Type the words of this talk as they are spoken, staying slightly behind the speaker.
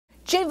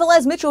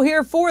Velez-Mitchell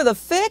here for The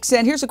Fix,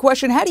 and here's a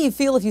question. How do you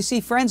feel if you see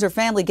friends or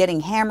family getting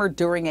hammered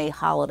during a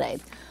holiday?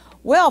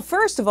 Well,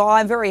 first of all,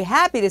 I'm very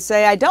happy to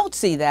say I don't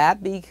see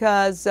that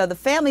because the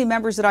family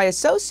members that I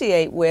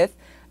associate with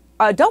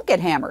don't get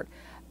hammered.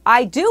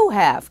 I do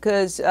have,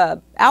 because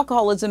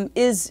alcoholism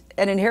is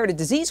an inherited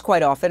disease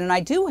quite often, and I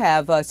do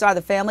have a side of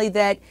the family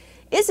that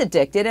is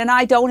addicted, and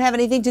I don't have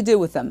anything to do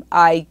with them.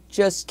 I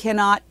just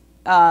cannot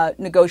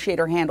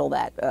negotiate or handle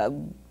that.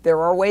 There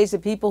are ways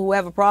that people who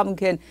have a problem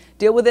can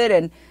deal with it,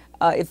 and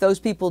if those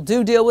people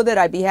do deal with it,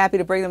 I'd be happy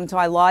to bring them into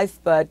my life.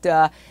 But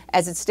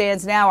as it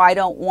stands now, I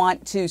don't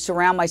want to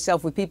surround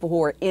myself with people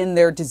who are in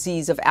their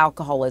disease of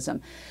alcoholism.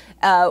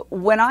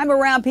 When I'm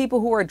around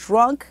people who are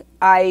drunk,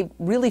 I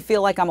really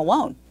feel like I'm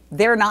alone.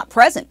 They're not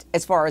present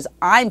as far as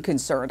I'm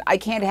concerned. I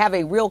can't have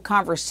a real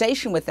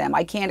conversation with them.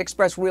 I can't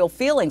express real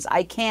feelings.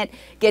 I can't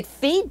get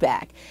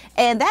feedback.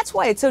 And that's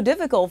why it's so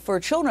difficult for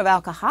children of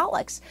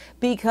alcoholics,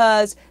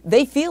 because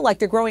they feel like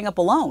they're growing up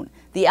alone.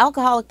 The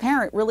alcoholic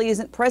parent really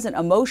isn't present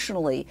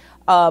emotionally,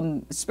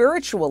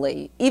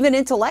 spiritually, even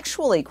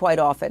intellectually quite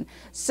often.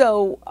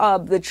 So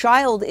the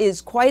child is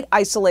quite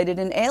isolated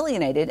and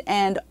alienated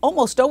and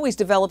almost always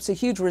develops a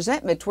huge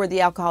resentment toward the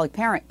alcoholic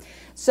parent.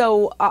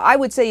 So I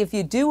would say if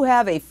you do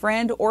have a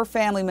friend or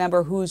family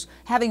member who's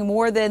having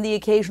more than the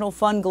occasional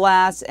fun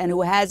glass and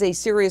who has a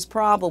serious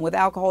problem with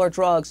alcohol or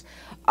drugs,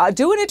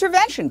 do an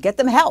intervention. Get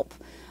them help.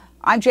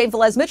 I'm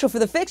Velez-Mitchell for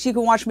The Fix. You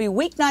can watch me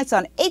weeknights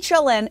on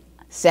HLN,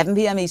 7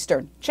 p.m.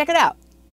 Eastern. Check it out.